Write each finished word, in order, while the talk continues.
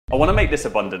want to make this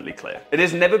abundantly clear. It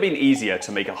has never been easier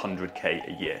to make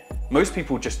 100K a year. Most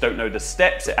people just don't know the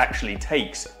steps it actually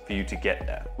takes for you to get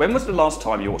there. When was the last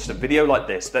time you watched a video like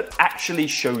this that actually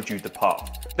showed you the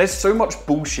path? There's so much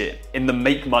bullshit in the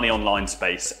make money online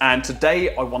space, and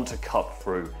today I want to cut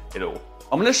through it all.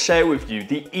 I'm going to share with you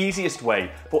the easiest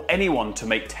way for anyone to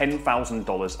make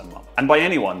 $10,000 a month. And by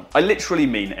anyone, I literally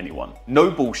mean anyone. No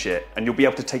bullshit, and you'll be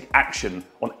able to take action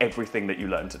on everything that you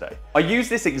learn today. I use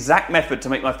this exact method to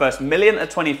make my first million at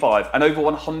 25 and over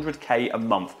 100K a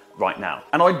month right now.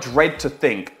 And I dread to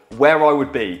think where I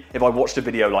would be if I watched a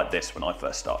video like this when I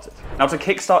first started. Now, to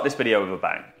kickstart this video with a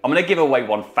bang, I'm going to give away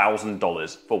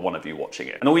 $1,000 for one of you watching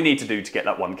it. And all you need to do to get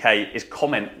that 1K is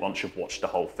comment once you've watched the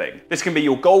whole thing. This can be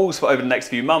your goals for over the next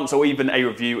few months, or even a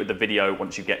review of the video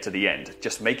once you get to the end.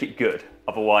 Just make it good.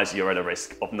 Otherwise, you're at a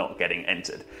risk of not getting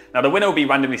entered. Now, the winner will be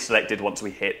randomly selected once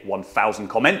we hit 1,000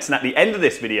 comments. And at the end of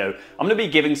this video, I'm going to be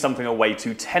giving something away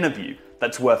to 10 of you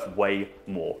that's worth way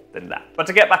more than that. But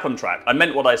to get back on track, I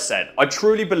meant what I said. I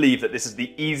truly believe that this is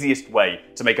the easiest way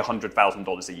to make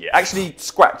 $100,000 a year. Actually,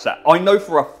 scratch that. I know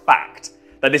for a fact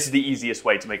that this is the easiest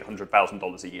way to make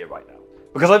 $100,000 a year right now,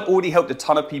 because I've already helped a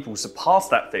ton of people surpass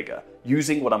that figure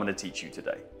using what I'm going to teach you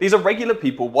today. These are regular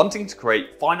people wanting to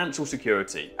create financial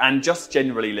security and just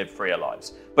generally live freer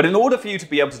lives. But in order for you to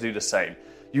be able to do the same,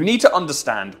 you need to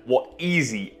understand what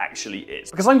easy actually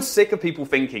is. Because I'm sick of people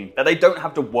thinking that they don't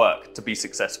have to work to be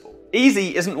successful.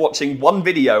 Easy isn't watching one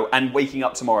video and waking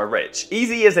up tomorrow rich.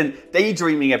 Easy isn't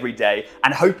daydreaming every day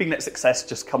and hoping that success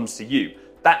just comes to you.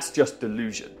 That's just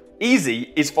delusion.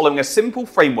 Easy is following a simple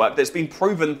framework that's been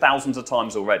proven thousands of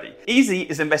times already. Easy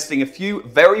is investing a few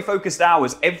very focused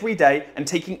hours every day and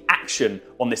taking action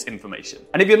on this information.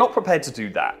 And if you're not prepared to do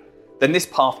that, then this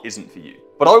path isn't for you.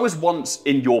 But I was once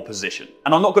in your position,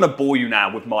 and I'm not going to bore you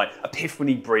now with my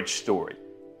Epiphany Bridge story.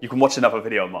 You can watch another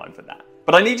video of mine for that.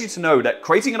 But I need you to know that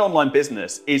creating an online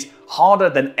business is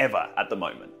harder than ever at the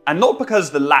moment. And not because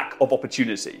of the lack of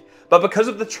opportunity, but because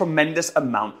of the tremendous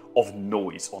amount of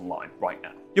noise online right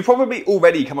now. You've probably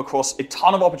already come across a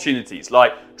ton of opportunities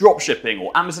like dropshipping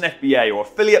or Amazon FBA or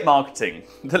affiliate marketing.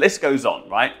 The list goes on,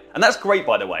 right? And that's great,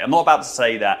 by the way. I'm not about to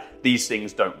say that these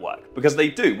things don't work, because they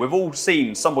do. We've all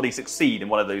seen somebody succeed in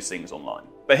one of those things online.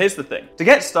 But here's the thing. To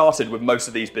get started with most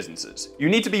of these businesses, you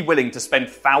need to be willing to spend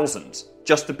thousands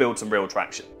just to build some real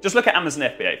traction. Just look at Amazon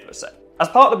FBA for a sec. As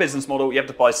part of the business model, you have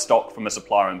to buy stock from a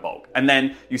supplier in bulk, and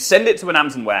then you send it to an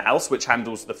Amazon warehouse, which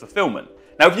handles the fulfillment.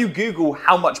 Now, if you Google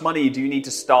how much money do you need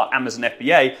to start Amazon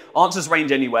FBA, answers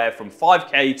range anywhere from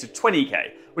 5K to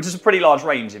 20K, which is a pretty large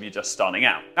range if you're just starting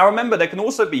out. Now remember, there can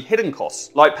also be hidden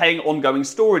costs, like paying ongoing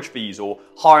storage fees or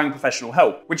hiring professional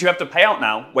help, which you have to pay out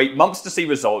now, wait months to see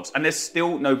results, and there's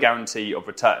still no guarantee of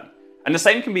return. And the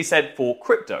same can be said for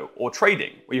crypto or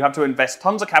trading, where you have to invest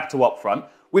tons of capital up front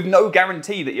with no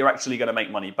guarantee that you're actually going to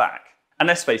make money back. And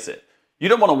let's face it, you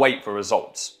don't want to wait for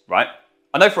results, right?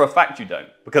 I know for a fact you don't,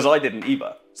 because I didn't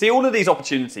either. See, all of these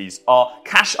opportunities are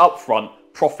cash up front,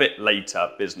 profit later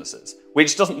businesses,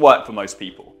 which doesn't work for most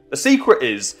people. The secret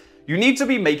is you need to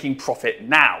be making profit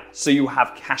now so you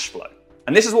have cash flow.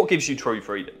 And this is what gives you true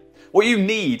freedom. What you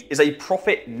need is a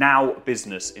profit now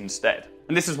business instead.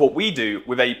 And this is what we do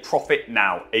with a profit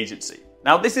now agency.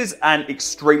 Now, this is an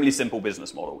extremely simple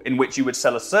business model in which you would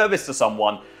sell a service to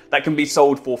someone that can be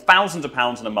sold for thousands of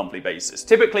pounds on a monthly basis.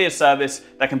 Typically a service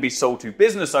that can be sold to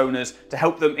business owners to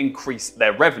help them increase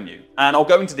their revenue. And I'll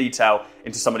go into detail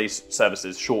into some of these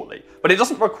services shortly. But it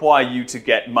doesn't require you to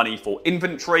get money for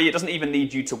inventory. It doesn't even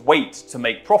need you to wait to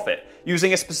make profit.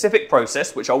 Using a specific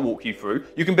process, which I'll walk you through,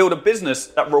 you can build a business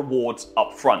that rewards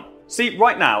upfront. See,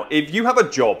 right now, if you have a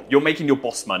job, you're making your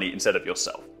boss money instead of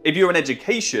yourself. If you're in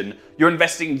education, you're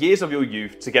investing years of your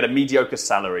youth to get a mediocre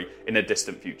salary in a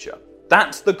distant future.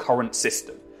 That's the current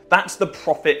system. That's the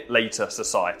profit later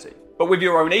society. But with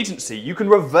your own agency, you can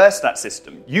reverse that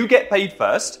system. You get paid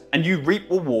first and you reap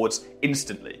rewards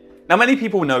instantly. Now, many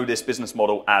people know this business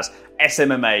model as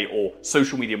SMMA or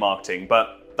social media marketing,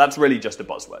 but that's really just a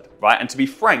buzzword, right? And to be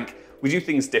frank, we do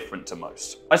things different to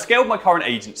most. I scaled my current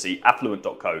agency,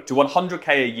 Affluent.co, to 100K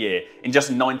a year in just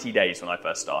 90 days when I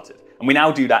first started. And we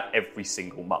now do that every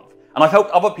single month. And I've helped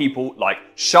other people like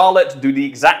Charlotte do the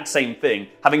exact same thing,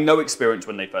 having no experience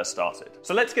when they first started.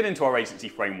 So let's get into our agency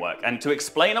framework. And to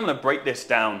explain, I'm going to break this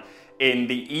down in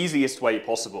the easiest way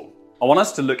possible. I want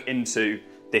us to look into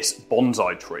this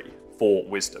bonsai tree for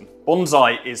wisdom.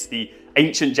 Bonsai is the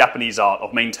ancient Japanese art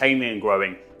of maintaining and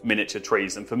growing miniature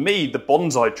trees. And for me, the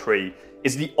bonsai tree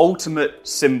is the ultimate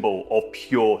symbol of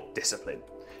pure discipline.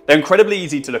 They're incredibly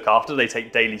easy to look after. They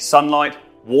take daily sunlight,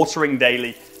 watering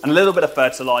daily, and a little bit of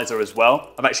fertilizer as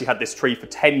well. I've actually had this tree for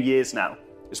 10 years now.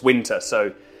 It's winter,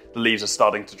 so the leaves are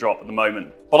starting to drop at the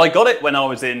moment. But I got it when I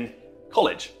was in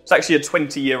college. It's actually a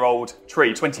 20-year-old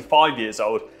tree, 25 years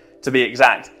old to be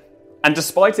exact. And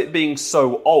despite it being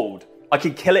so old, I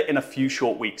could kill it in a few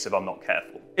short weeks if I'm not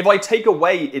careful. If I take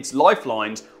away its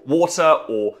lifelines, water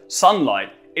or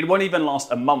sunlight, it won't even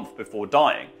last a month before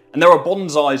dying. And there are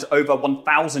bonsais over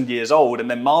 1,000 years old, and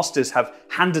their masters have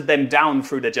handed them down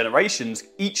through their generations,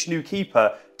 each new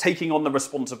keeper taking on the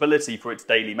responsibility for its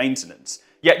daily maintenance.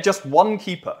 Yet just one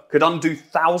keeper could undo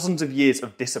thousands of years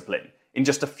of discipline in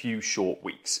just a few short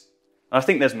weeks. And I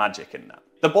think there's magic in that.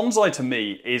 The bonsai to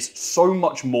me is so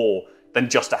much more than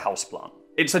just a houseplant.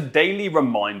 It's a daily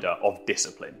reminder of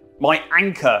discipline, my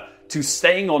anchor to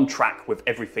staying on track with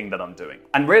everything that I'm doing.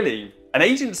 And really, an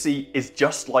agency is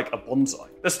just like a bonsai.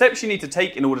 The steps you need to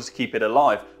take in order to keep it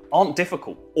alive aren't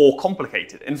difficult or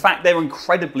complicated. In fact, they're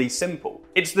incredibly simple.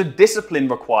 It's the discipline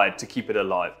required to keep it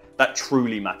alive that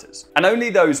truly matters. And only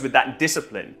those with that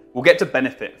discipline will get to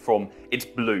benefit from its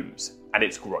blooms and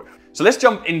its growth. So let's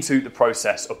jump into the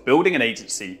process of building an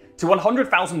agency to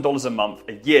 $100,000 a month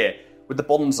a year with the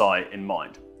bonsai in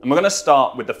mind. And we're going to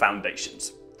start with the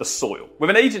foundations, the soil. With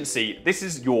an agency, this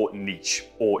is your niche,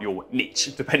 or your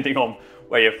niche, depending on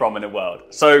where you're from in the world.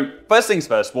 So first things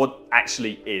first, what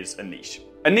actually is a niche?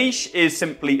 A niche is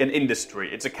simply an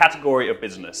industry. It's a category of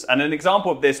business. And an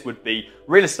example of this would be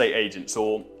real estate agents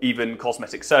or even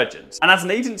cosmetic surgeons. And as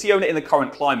an agency owner in the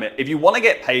current climate, if you want to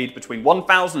get paid between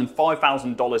 $1,000 and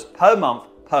 $5,000 per month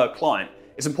per client,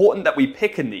 it's important that we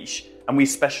pick a niche and we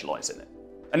specialize in it.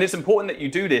 And it's important that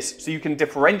you do this so you can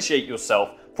differentiate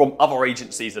yourself from other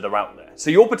agencies that are out there. So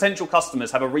your potential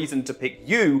customers have a reason to pick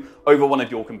you over one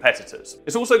of your competitors.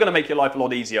 It's also going to make your life a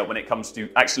lot easier when it comes to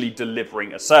actually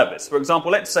delivering a service. For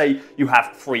example, let's say you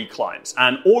have 3 clients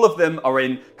and all of them are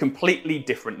in completely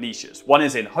different niches. One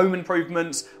is in home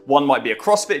improvements, one might be a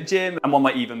CrossFit gym, and one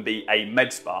might even be a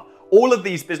med spa. All of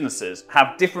these businesses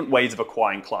have different ways of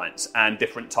acquiring clients and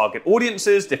different target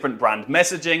audiences, different brand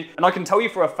messaging. And I can tell you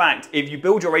for a fact, if you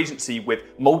build your agency with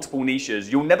multiple niches,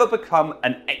 you'll never become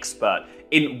an expert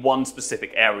in one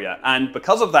specific area. And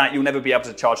because of that, you'll never be able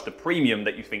to charge the premium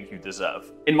that you think you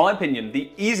deserve. In my opinion, the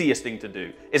easiest thing to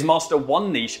do is master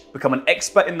one niche, become an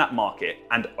expert in that market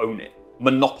and own it.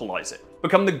 Monopolize it.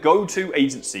 Become the go-to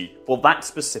agency for that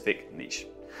specific niche.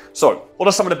 So, what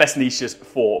are some of the best niches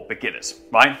for beginners,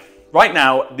 right? Right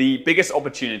now, the biggest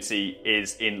opportunity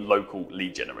is in local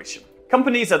lead generation.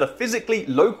 Companies that are physically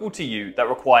local to you that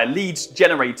require leads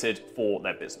generated for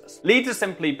their business. Leads are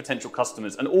simply potential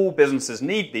customers, and all businesses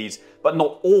need these, but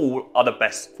not all are the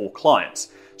best for clients.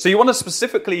 So you want to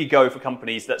specifically go for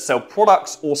companies that sell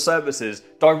products or services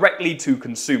directly to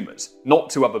consumers, not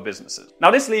to other businesses.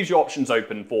 Now, this leaves your options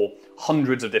open for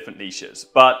hundreds of different niches,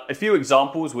 but a few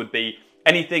examples would be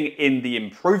anything in the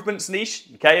improvements niche,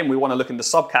 okay? And we want to look into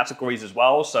subcategories as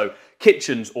well. So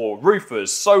kitchens or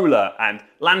roofers, solar and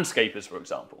landscapers, for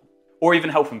example. Or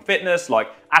even health and fitness like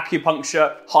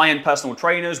acupuncture, high-end personal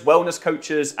trainers, wellness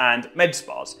coaches, and med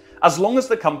spas. As long as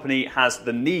the company has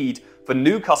the need for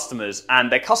new customers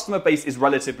and their customer base is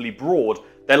relatively broad,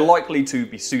 they're likely to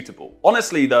be suitable.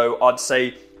 Honestly though, I'd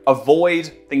say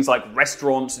avoid things like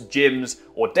restaurants, gyms,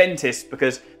 or dentists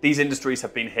because these industries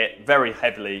have been hit very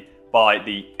heavily by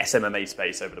the SMMA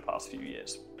space over the past few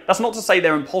years. That's not to say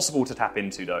they're impossible to tap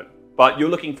into though, but you're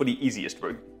looking for the easiest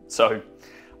route, so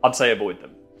I'd say avoid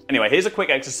them. Anyway, here's a quick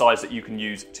exercise that you can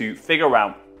use to figure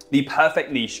out the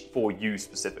perfect niche for you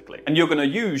specifically. And you're going to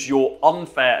use your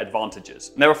unfair advantages.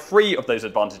 And there are 3 of those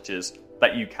advantages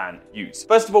that you can use.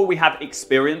 First of all, we have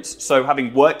experience. So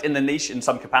having worked in the niche in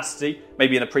some capacity,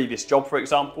 maybe in a previous job, for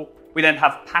example. We then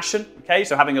have passion, okay?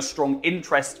 So having a strong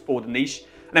interest for the niche.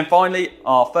 And then finally,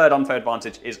 our third unfair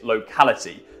advantage is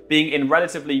locality, being in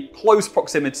relatively close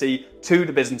proximity to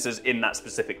the businesses in that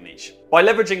specific niche. By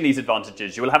leveraging these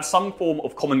advantages, you will have some form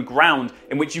of common ground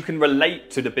in which you can relate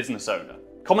to the business owner.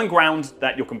 Common ground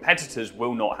that your competitors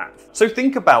will not have. So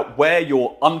think about where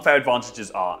your unfair advantages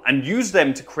are and use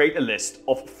them to create a list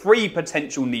of 3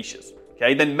 potential niches.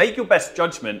 Okay, then make your best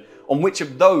judgment on which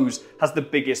of those has the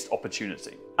biggest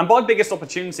opportunity. And by biggest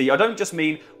opportunity, I don't just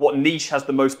mean what niche has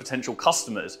the most potential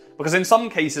customers, because in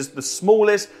some cases, the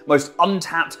smallest, most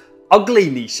untapped, ugly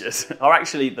niches are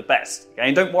actually the best. Okay?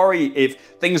 And don't worry if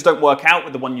things don't work out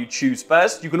with the one you choose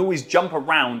first. You can always jump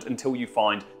around until you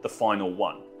find the final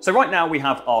one. So right now we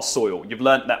have our soil. You've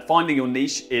learned that finding your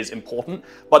niche is important,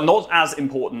 but not as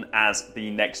important as the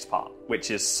next part,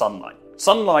 which is sunlight.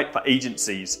 Sunlight for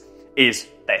agencies is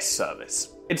their service.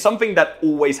 It's something that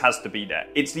always has to be there.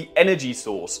 It's the energy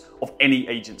source of any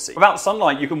agency. Without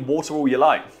sunlight, you can water all you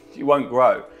like. You won't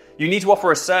grow. You need to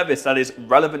offer a service that is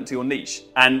relevant to your niche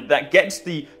and that gets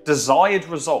the desired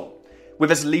result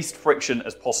with as least friction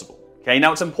as possible. Okay,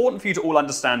 now it's important for you to all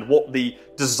understand what the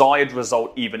desired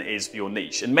result even is for your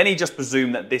niche. And many just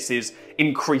presume that this is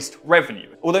increased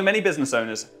revenue. Although many business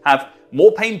owners have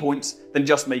more pain points than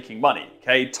just making money.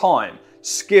 Okay, time,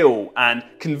 skill, and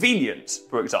convenience,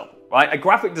 for example. Right? A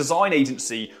graphic design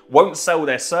agency won't sell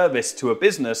their service to a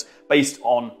business based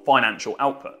on financial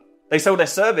output. They sell their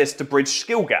service to bridge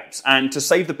skill gaps and to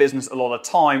save the business a lot of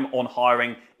time on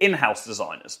hiring in-house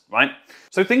designers, right?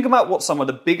 So think about what some of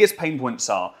the biggest pain points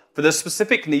are for the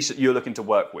specific niche that you're looking to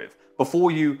work with before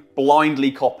you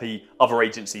blindly copy other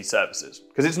agency services,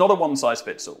 because it's not a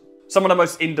one-size-fits-all. Some of the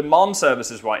most in-demand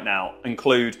services right now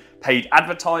include paid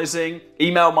advertising,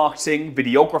 email marketing,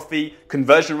 videography,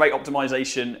 conversion rate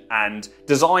optimization, and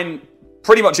design,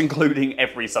 pretty much including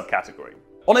every subcategory.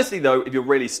 Honestly though, if you're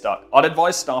really stuck, I'd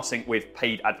advise starting with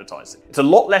paid advertising. It's a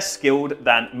lot less skilled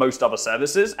than most other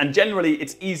services, and generally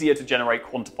it's easier to generate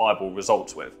quantifiable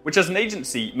results with, which as an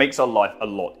agency makes our life a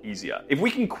lot easier. If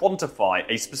we can quantify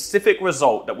a specific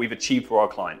result that we've achieved for our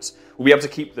clients, we'll be able to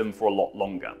keep them for a lot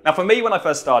longer. Now for me, when I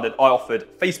first started, I offered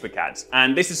Facebook ads,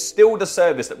 and this is still the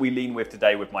service that we lean with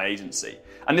today with my agency.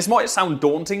 And this might sound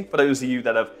daunting for those of you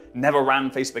that have never ran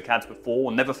Facebook ads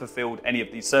before or never fulfilled any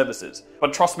of these services.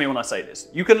 But trust me when I say this,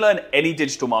 you can learn any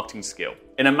digital marketing skill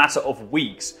in a matter of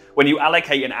weeks when you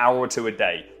allocate an hour or two a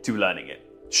day to learning it.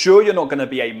 Sure, you're not going to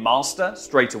be a master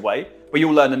straight away, but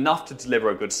you'll learn enough to deliver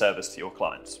a good service to your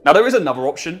clients. Now there is another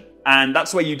option, and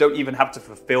that's where you don't even have to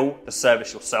fulfill the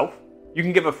service yourself. You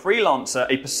can give a freelancer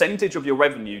a percentage of your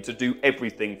revenue to do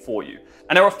everything for you.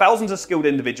 And there are thousands of skilled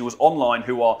individuals online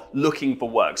who are looking for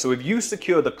work. So if you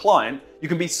secure the client, you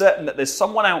can be certain that there's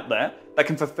someone out there that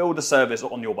can fulfill the service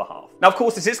on your behalf. Now, of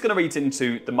course, this is going to eat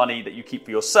into the money that you keep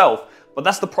for yourself, but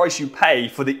that's the price you pay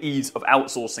for the ease of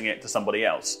outsourcing it to somebody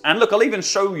else. And look, I'll even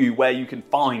show you where you can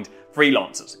find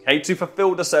freelancers, okay, to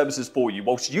fulfill the services for you,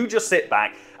 whilst you just sit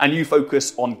back and you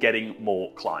focus on getting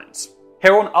more clients.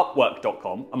 Here on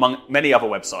Upwork.com, among many other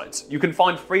websites, you can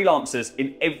find freelancers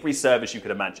in every service you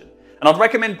could imagine. And I'd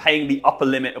recommend paying the upper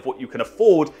limit of what you can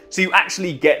afford so you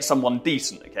actually get someone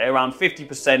decent, okay? Around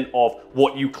 50% of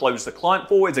what you close the client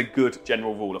for is a good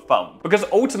general rule of thumb. Because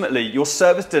ultimately, your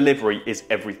service delivery is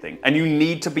everything, and you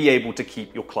need to be able to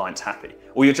keep your clients happy,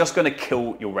 or you're just going to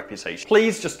kill your reputation.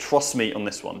 Please just trust me on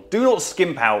this one. Do not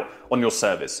skimp out on your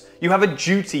service. You have a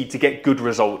duty to get good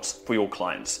results for your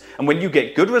clients. And when you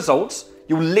get good results,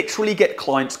 you'll literally get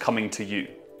clients coming to you.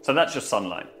 So that's your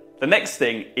sunlight. The next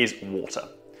thing is water.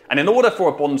 And in order for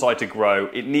a bonsai to grow,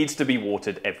 it needs to be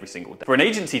watered every single day. For an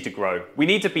agency to grow, we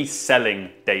need to be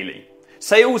selling daily.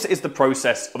 Sales is the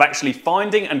process of actually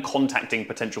finding and contacting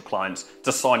potential clients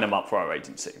to sign them up for our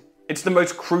agency. It's the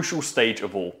most crucial stage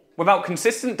of all. Without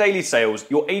consistent daily sales,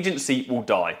 your agency will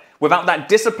die. Without that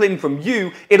discipline from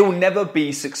you, it'll never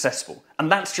be successful.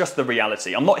 And that's just the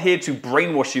reality. I'm not here to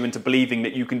brainwash you into believing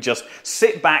that you can just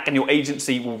sit back and your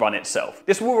agency will run itself.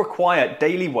 This will require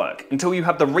daily work until you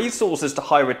have the resources to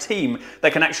hire a team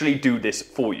that can actually do this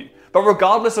for you. But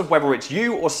regardless of whether it's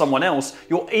you or someone else,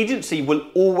 your agency will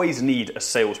always need a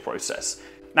sales process.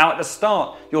 Now at the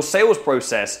start, your sales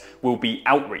process will be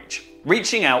outreach,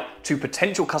 reaching out to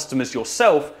potential customers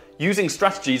yourself using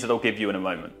strategies that I'll give you in a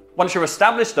moment. Once you're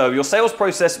established though, your sales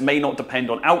process may not depend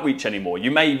on outreach anymore.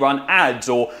 You may run ads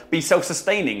or be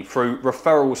self-sustaining through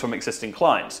referrals from existing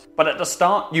clients. But at the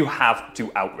start, you have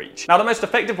to outreach. Now, the most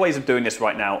effective ways of doing this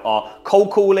right now are cold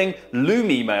calling, Loom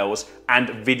emails, and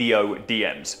video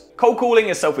DMs. Cold calling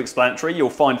is self-explanatory.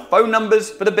 You'll find phone numbers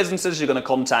for the businesses you're going to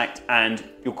contact and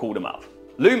you'll call them up.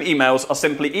 Loom emails are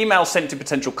simply emails sent to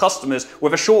potential customers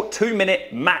with a short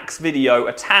 2-minute max video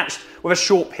attached with a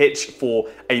short pitch for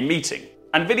a meeting.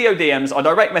 And video DMs are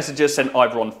direct messages sent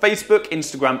either on Facebook,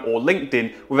 Instagram, or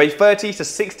LinkedIn with a 30 to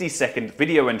 60 second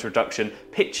video introduction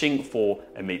pitching for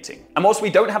a meeting. And whilst we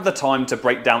don't have the time to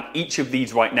break down each of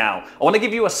these right now, I want to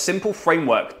give you a simple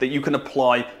framework that you can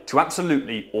apply to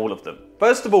absolutely all of them.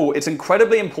 First of all, it's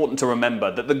incredibly important to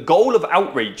remember that the goal of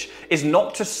outreach is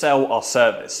not to sell our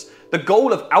service. The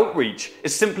goal of outreach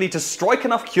is simply to strike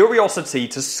enough curiosity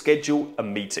to schedule a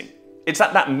meeting. It's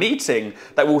at that meeting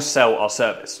that we'll sell our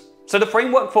service. So the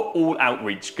framework for all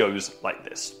outreach goes like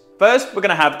this. First, we're going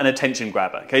to have an attention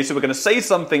grabber. Okay, so we're going to say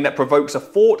something that provokes a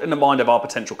thought in the mind of our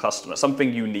potential customer,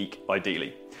 something unique,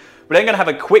 ideally. We're then going to have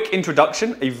a quick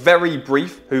introduction, a very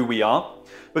brief who we are.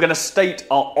 We're going to state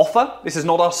our offer. This is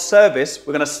not our service.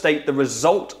 We're going to state the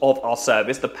result of our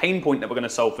service, the pain point that we're going to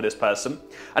solve for this person.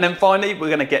 And then finally, we're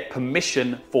going to get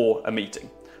permission for a meeting.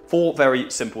 4 very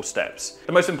simple steps.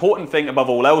 The most important thing above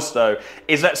all else though,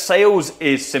 is that sales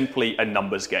is simply a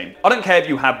numbers game. I don't care if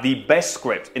you have the best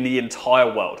script in the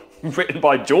entire world, written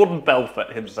by Jordan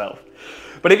Belfort himself.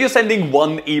 But if you're sending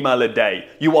 1 email a day,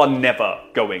 you are never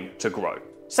going to grow.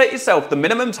 Set yourself the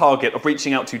minimum target of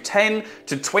reaching out to 10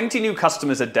 to 20 new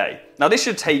customers a day. Now this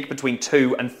should take between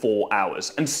 2 and 4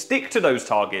 hours, and stick to those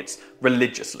targets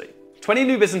religiously. 20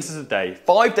 new businesses a day,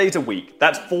 5 days a week,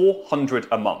 that's 400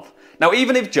 a month. Now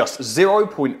even if just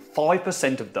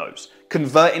 0.5% of those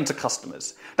convert into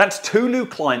customers, that's 2 new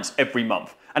clients every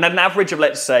month, and at an average of,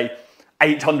 let's say,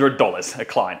 $800 a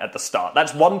client at the start.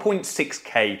 That's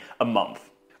 1.6K a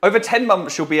month. Over 10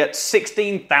 months, you'll be at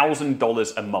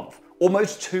 $16,000 a month,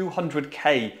 almost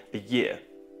 200K a year.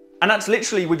 And that's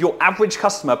literally with your average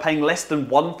customer paying less than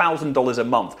 $1,000 a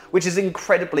month, which is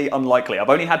incredibly unlikely. I've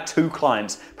only had 2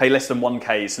 clients pay less than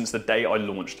 1K since the day I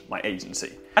launched my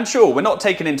agency. And sure, we're not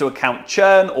taking into account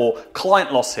churn or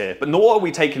client loss here, but nor are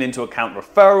we taking into account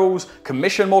referrals,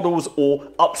 commission models, or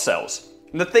upsells.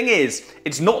 And the thing is,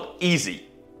 it's not easy,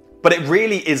 but it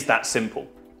really is that simple.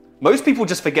 Most people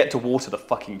just forget to water the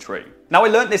fucking tree. Now, I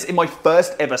learned this in my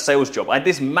first ever sales job. I had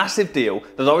this massive deal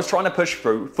that I was trying to push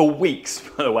through for weeks,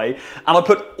 by the way, and I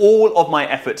put all of my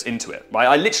efforts into it, right?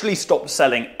 I literally stopped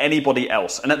selling anybody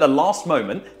else, and at the last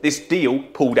moment, this deal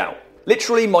pulled out.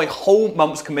 Literally, my whole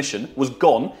month's commission was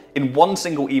gone in 1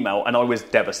 single email, and I was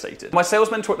devastated. My sales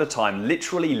mentor at the time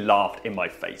literally laughed in my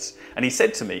face, and he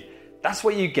said to me, "That's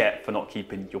what you get for not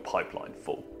keeping your pipeline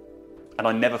full." And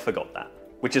I never forgot that,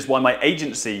 which is why my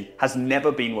agency has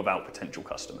never been without potential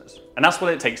customers. And that's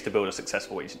what it takes to build a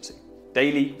successful agency.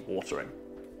 Daily watering.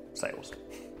 Sales.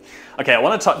 Okay, I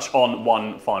want to touch on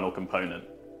one final component.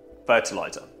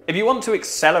 Fertilizer. If you want to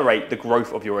accelerate the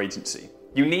growth of your agency,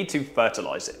 you need to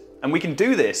fertilize it. And we can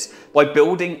do this by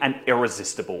building an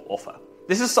irresistible offer.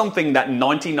 This is something that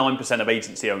 99% of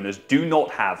agency owners do not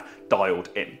have dialed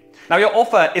in. Now, your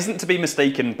offer isn't to be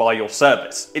mistaken by your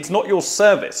service. It's not your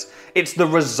service. It's the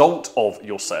result of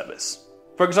your service.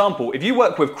 For example, if you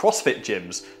work with CrossFit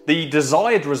gyms, the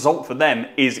desired result for them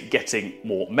is getting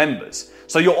more members.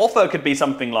 So your offer could be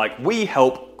something like, we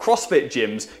help CrossFit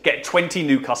gyms get 20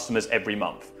 new customers every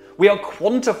month. We are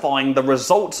quantifying the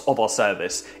results of our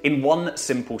service in one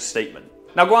simple statement.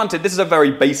 Now granted, this is a very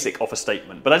basic offer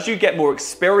statement, but as you get more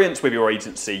experience with your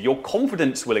agency, your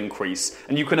confidence will increase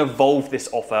and you can evolve this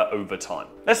offer over time.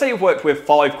 Let's say you've worked with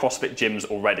 5 CrossFit gyms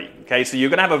already, okay? So you're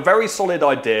gonna have a very solid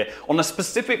idea on the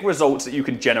specific results that you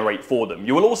can generate for them.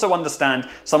 You will also understand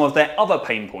some of their other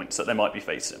pain points that they might be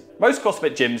facing. Most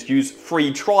CrossFit gyms use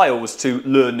free trials to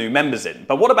lure new members in,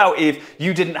 but what about if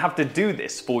you didn't have to do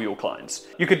this for your clients?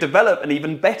 You could develop an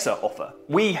even better offer.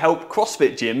 We help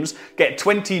CrossFit gyms get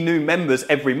 20 new members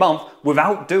every month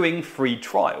without doing free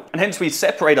trial. And hence we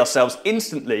separate ourselves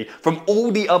instantly from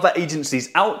all the other agencies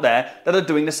out there that are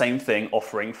doing the same thing,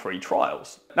 offering free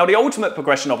trials. Now, the ultimate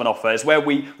progression of an offer is where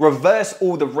we reverse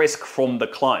all the risk from the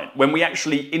client, when we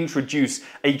actually introduce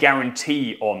a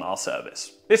guarantee on our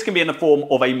service. This can be in the form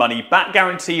of a money-back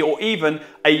guarantee or even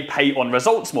a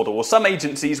pay-on-results model, or some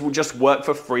agencies will just work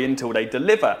for free until they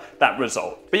deliver that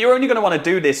result. But you're only going to want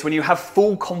to do this when you have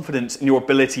full confidence in your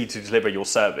ability to deliver your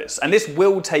service, and this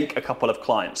will take a couple of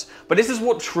clients. But this is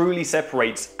what truly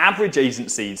separates average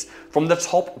agencies from the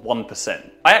top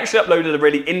 1%. I actually uploaded a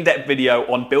really in-depth video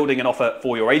on building an offer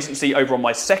for your agency over on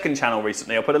my second channel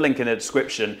recently. I'll put a link in the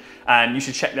description and you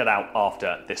should check that out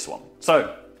after this one.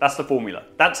 So that's the formula.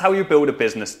 That's how you build a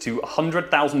business to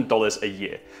 $100,000 a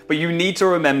year. But you need to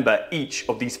remember each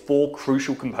of these 4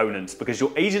 crucial components because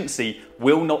your agency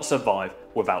will not survive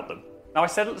without them. Now, I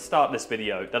said at the start of this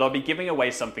video that I'll be giving away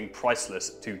something priceless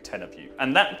to 10 of you.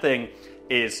 And that thing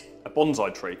is a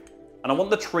bonsai tree. And I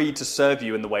want the tree to serve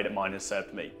you in the way that mine has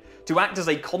served me. To act as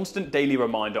a constant daily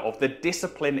reminder of the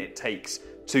discipline it takes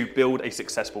to build a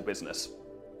successful business.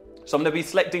 So I'm going to be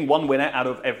selecting one winner out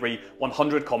of every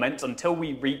 100 comments until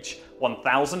we reach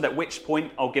 1,000, at which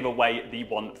point I'll give away the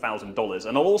 $1,000.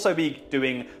 And I'll also be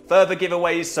doing further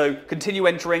giveaways, so continue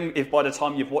entering if by the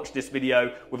time you've watched this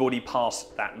video, we've already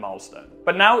passed that milestone.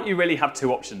 But now you really have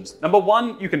 2 options. Number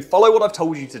 1, you can follow what I've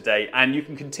told you today and you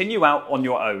can continue out on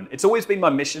your own. It's always been my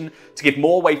mission to give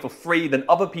more away for free than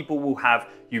other people will have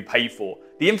you pay for.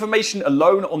 The information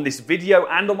alone on this video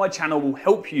and on my channel will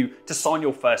help you to sign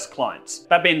your first clients.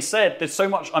 That being said, there's so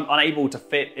much I'm unable to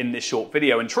fit in this short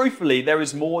video, and truthfully, there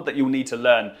is more that you'll need to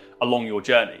learn along your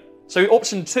journey. So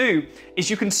option 2 is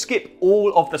you can skip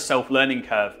all of the self-learning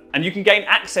curve and you can gain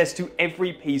access to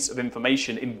every piece of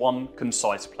information in one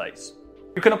concise place.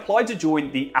 You can apply to join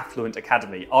the Affluent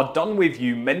Academy, our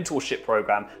done-with-you mentorship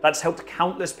program that's helped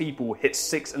countless people hit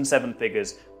 6 and 7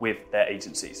 figures with their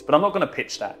agencies. But I'm not going to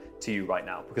pitch that to you right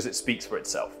now because it speaks for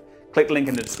itself. Click the link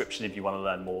in the description if you want to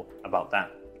learn more about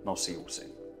that, and I'll see you all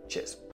soon. Cheers.